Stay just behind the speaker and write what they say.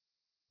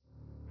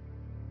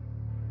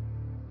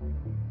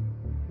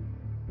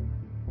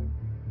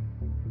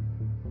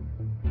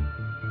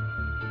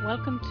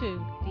Welcome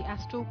to the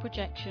Astral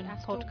Projection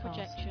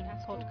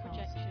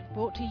Podcast,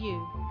 brought to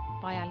you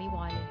by Ali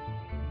Wiley.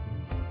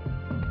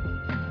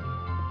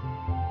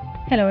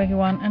 Hello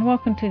everyone, and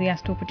welcome to the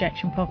Astral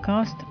Projection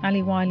Podcast.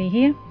 Ali Wiley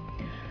here.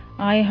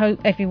 I hope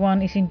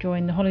everyone is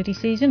enjoying the holiday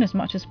season as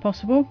much as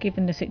possible,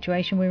 given the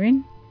situation we're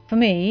in. For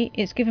me,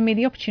 it's given me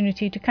the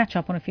opportunity to catch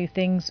up on a few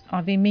things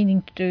I've been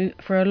meaning to do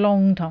for a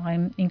long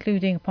time,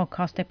 including a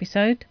podcast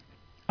episode.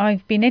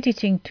 I've been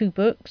editing 2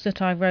 books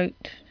that I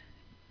wrote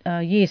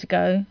years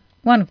ago.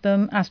 One of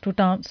them, Astral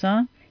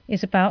Dancer,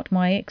 is about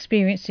my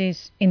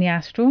experiences in the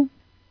astral,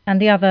 and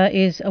the other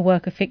is a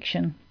work of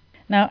fiction.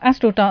 Now,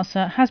 Astral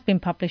Dancer has been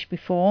published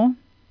before,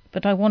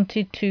 but I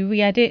wanted to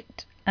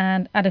re-edit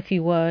and add a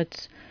few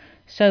words,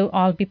 so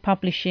I'll be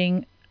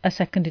publishing a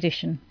second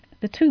edition.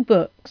 The 2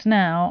 books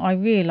now, I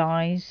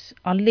realise,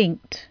 are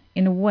linked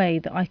in a way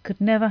that I could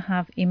never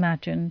have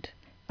imagined.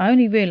 I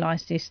only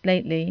realised this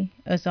lately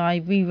as I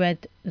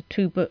reread the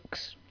 2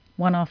 books,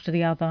 one after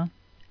the other,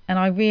 and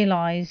I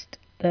realised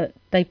that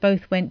they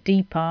both went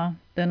deeper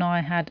than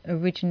I had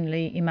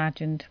originally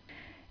imagined.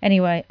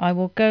 Anyway, I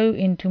will go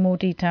into more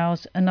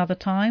details another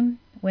time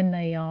when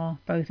they are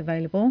both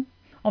available.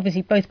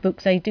 Obviously, both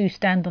books, they do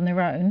stand on their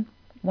own.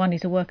 One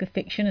is a work of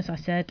fiction, as I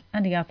said,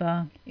 and the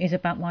other is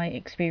about my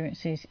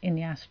experiences in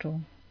the astral.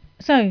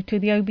 So, to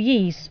the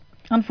OBEs.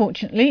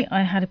 Unfortunately,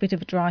 I had a bit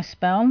of a dry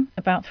spell,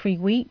 about 3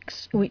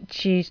 weeks,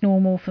 which is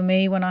normal for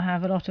me when I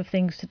have a lot of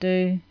things to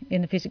do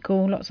in the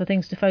physical, lots of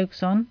things to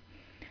focus on.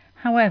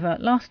 However,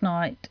 last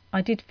night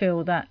I did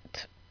feel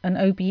that an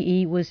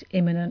OBE was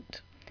imminent.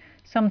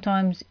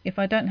 Sometimes, if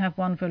I don't have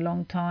one for a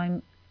long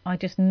time, I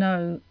just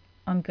know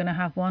I'm going to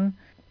have one,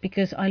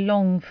 because I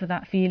long for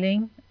that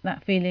feeling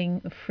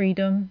of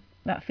freedom,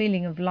 that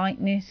feeling of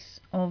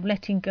lightness, of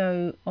letting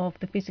go of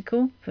the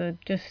physical for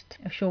just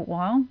a short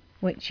while,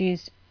 which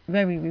is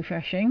very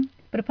refreshing.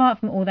 But apart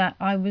from all that,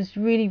 I was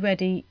really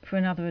ready for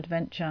another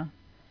adventure.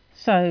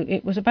 So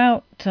it was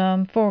about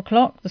 4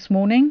 o'clock this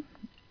morning,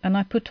 and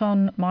I put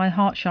on my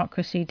Heart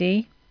Chakra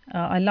CD.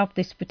 I love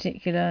this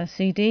particular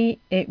CD.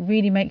 It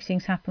really makes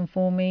things happen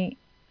for me,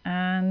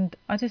 and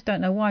I just don't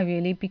know why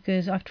really,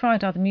 because I've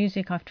tried other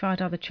music, I've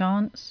tried other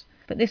chants,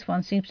 but this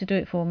one seems to do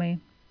it for me.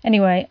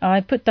 Anyway,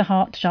 I put the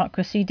Heart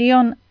Chakra CD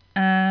on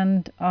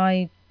and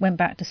I went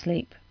back to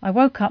sleep. I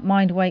woke up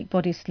mind, awake,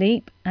 body,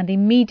 sleep, and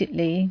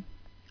immediately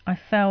I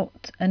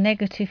felt a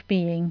negative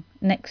being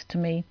next to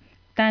me,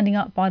 standing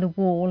up by the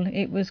wall.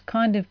 It was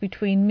kind of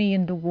between me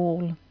and the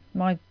wall.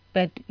 My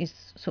bed is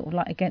sort of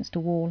like against a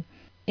wall.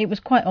 It was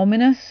quite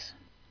ominous,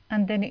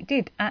 and then it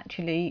did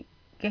actually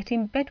get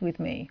in bed with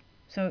me.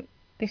 So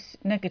this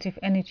negative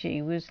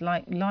energy was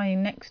like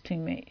lying next to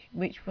me,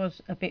 which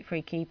was a bit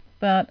freaky,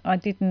 but I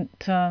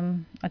didn't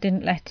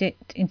let it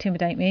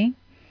intimidate me.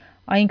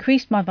 I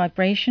increased my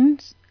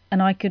vibrations,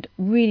 and I could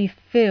really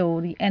feel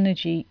the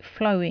energy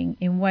flowing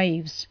in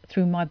waves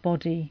through my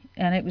body,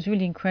 and it was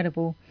really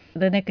incredible.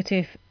 The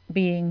negative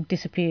being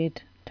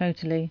disappeared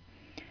totally.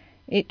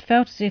 It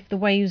felt as if the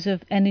waves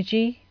of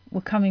energy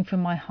were coming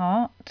from my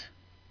heart,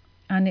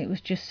 and it was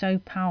just so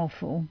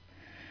powerful.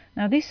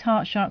 Now, this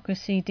Heart Chakra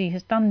CD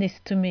has done this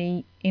to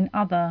me in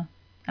other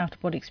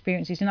out-of-body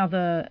experiences, in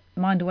other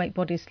mind, awake,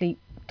 body, asleep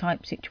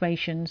type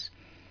situations,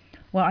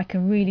 where I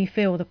can really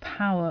feel the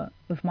power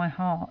of my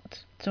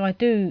heart. So I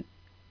do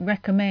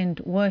recommend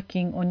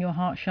working on your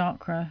heart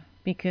chakra,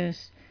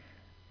 because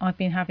I've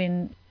been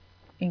having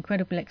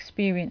incredible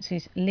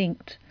experiences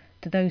linked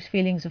to those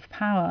feelings of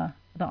power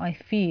that I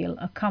feel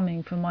are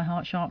coming from my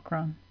heart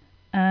chakra.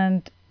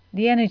 And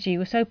the energy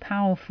was so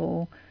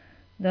powerful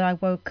that I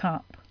woke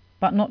up,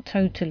 but not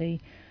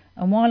totally.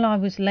 And while I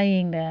was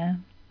laying there,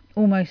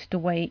 almost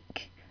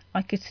awake,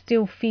 I could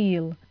still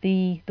feel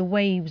the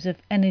waves of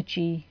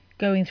energy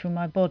going through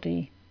my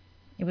body.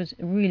 It was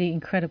really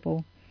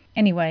incredible.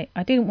 Anyway,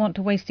 I didn't want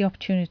to waste the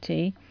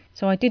opportunity,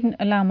 so I didn't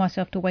allow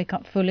myself to wake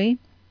up fully,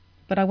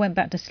 but I went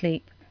back to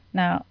sleep.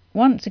 Now,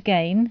 once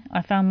again,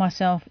 I found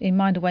myself in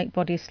mind, awake,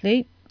 body,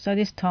 asleep, so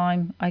this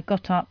time I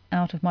got up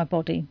out of my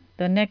body.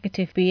 The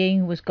negative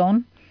being was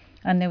gone,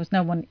 and there was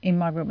no one in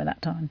my room at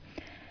that time.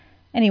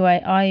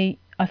 Anyway, I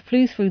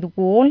flew through the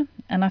wall,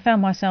 and I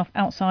found myself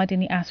outside in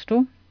the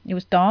astral. It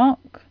was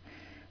dark.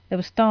 There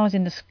were stars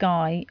in the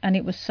sky, and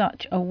it was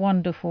such a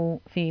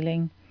wonderful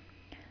feeling.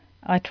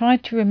 I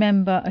tried to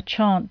remember a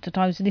chant that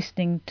I was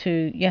listening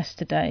to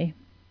yesterday.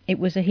 It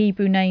was a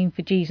Hebrew name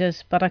for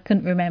Jesus, but I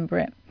couldn't remember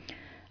it.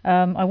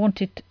 I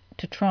wanted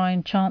to try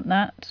and chant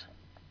that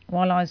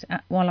while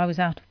I was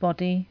out of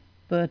body,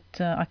 but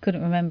I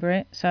couldn't remember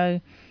it.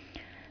 So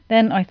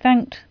then I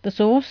thanked the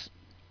source,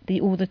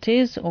 the all that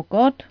is, or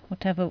God,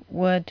 whatever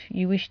word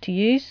you wish to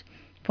use,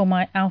 for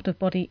my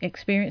out-of-body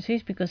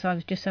experiences, because I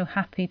was just so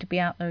happy to be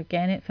out there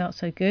again. It felt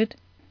so good.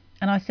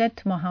 And I said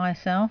to my higher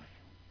self,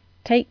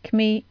 take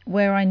me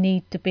where I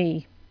need to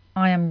be.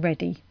 I am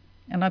ready.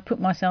 And I put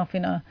myself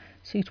in a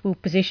suitable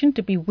position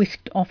to be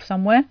whisked off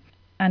somewhere.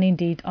 And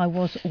indeed, I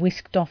was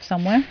whisked off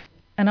somewhere.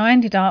 And I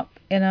ended up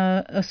in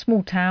a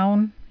small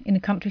town in the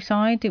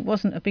countryside. It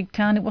wasn't a big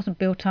town. It wasn't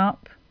built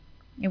up.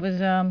 It was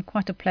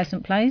quite a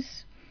pleasant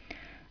place.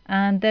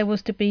 and there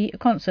was to be a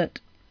concert,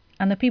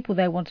 and the people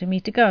there wanted me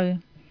to go.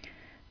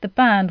 The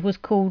band was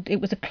called,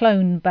 it was a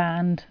clone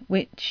band,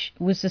 which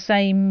was the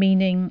same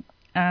meaning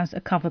as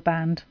a cover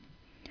band.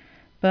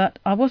 But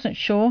I wasn't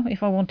sure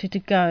if I wanted to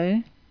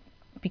go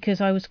because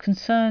I was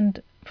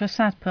concerned for a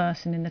sad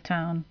person in the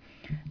town.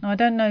 Now, I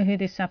don't know who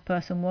this sad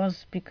person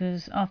was,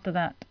 because after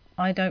that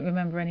I don't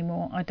remember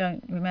anymore. I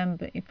don't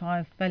remember if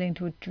I fell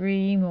into a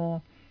dream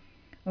or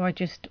I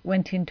just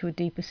went into a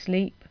deeper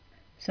sleep.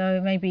 So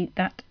maybe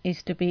that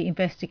is to be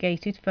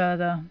investigated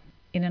further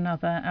in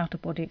another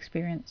out-of-body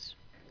experience.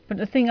 But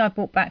the thing I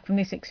brought back from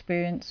this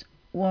experience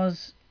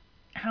was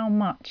how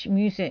much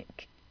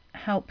music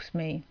helps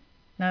me.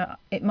 Now,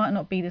 it might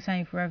not be the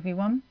same for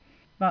everyone,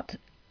 but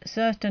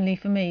certainly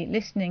for me,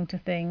 listening to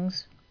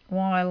things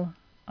while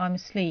I'm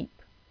asleep,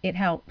 it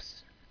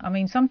helps. I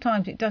mean,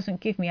 sometimes it doesn't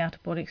give me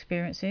out-of-body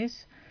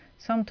experiences.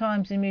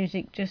 Sometimes the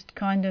music just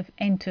kind of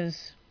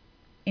enters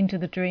into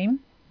the dream.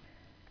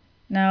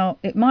 Now,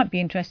 it might be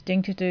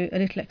interesting to do a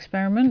little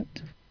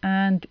experiment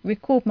and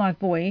record my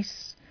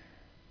voice,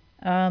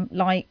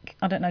 like,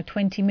 I don't know,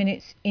 20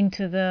 minutes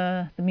into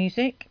the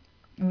music,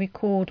 and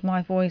record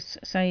my voice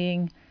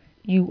saying,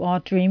 "You are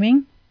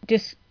dreaming,"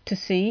 just to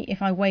see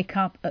if I wake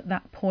up at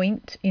that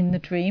point in the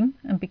dream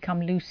and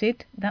become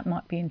lucid. That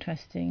might be an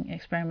interesting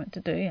experiment to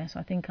do. Yes,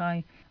 I think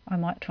I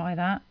might try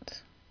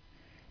that,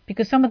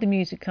 because some of the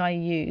music I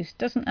use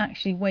doesn't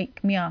actually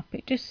wake me up.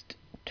 It just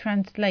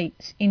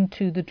translates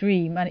into the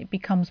dream and it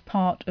becomes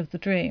part of the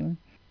dream.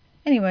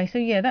 Anyway, so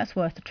yeah, that's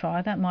worth a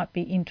try. That might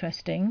be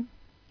interesting,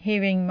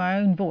 hearing my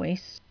own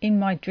voice in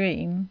my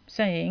dream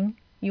saying,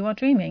 "You are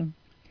dreaming."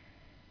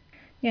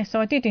 Yes,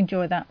 so I did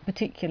enjoy that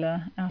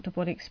particular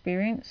out-of-body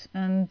experience,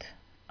 and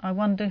I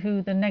wonder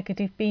who the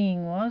negative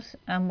being was,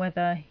 and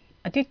whether,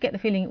 I did get the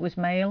feeling it was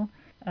male,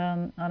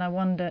 and I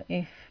wonder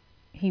if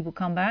he will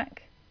come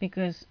back,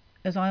 because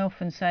as I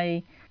often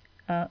say,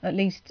 at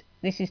least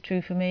this is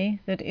true for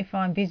me, that if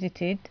I'm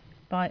visited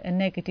by a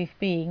negative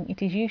being,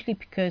 it is usually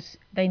because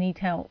they need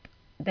help.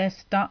 They're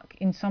stuck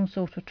in some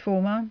sort of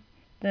trauma.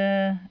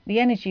 The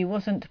energy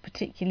wasn't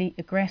particularly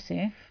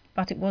aggressive,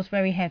 but it was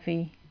very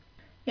heavy.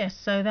 Yes,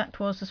 so that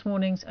was this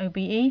morning's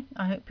OBE.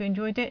 I hope you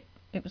enjoyed it.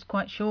 It was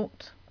quite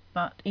short,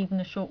 but even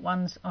the short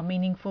ones are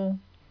meaningful.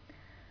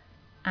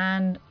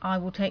 And I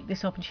will take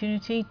this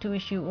opportunity to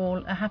wish you all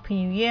a happy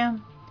new year,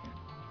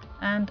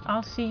 and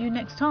I'll see you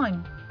next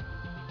time.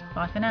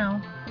 Bye for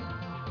now.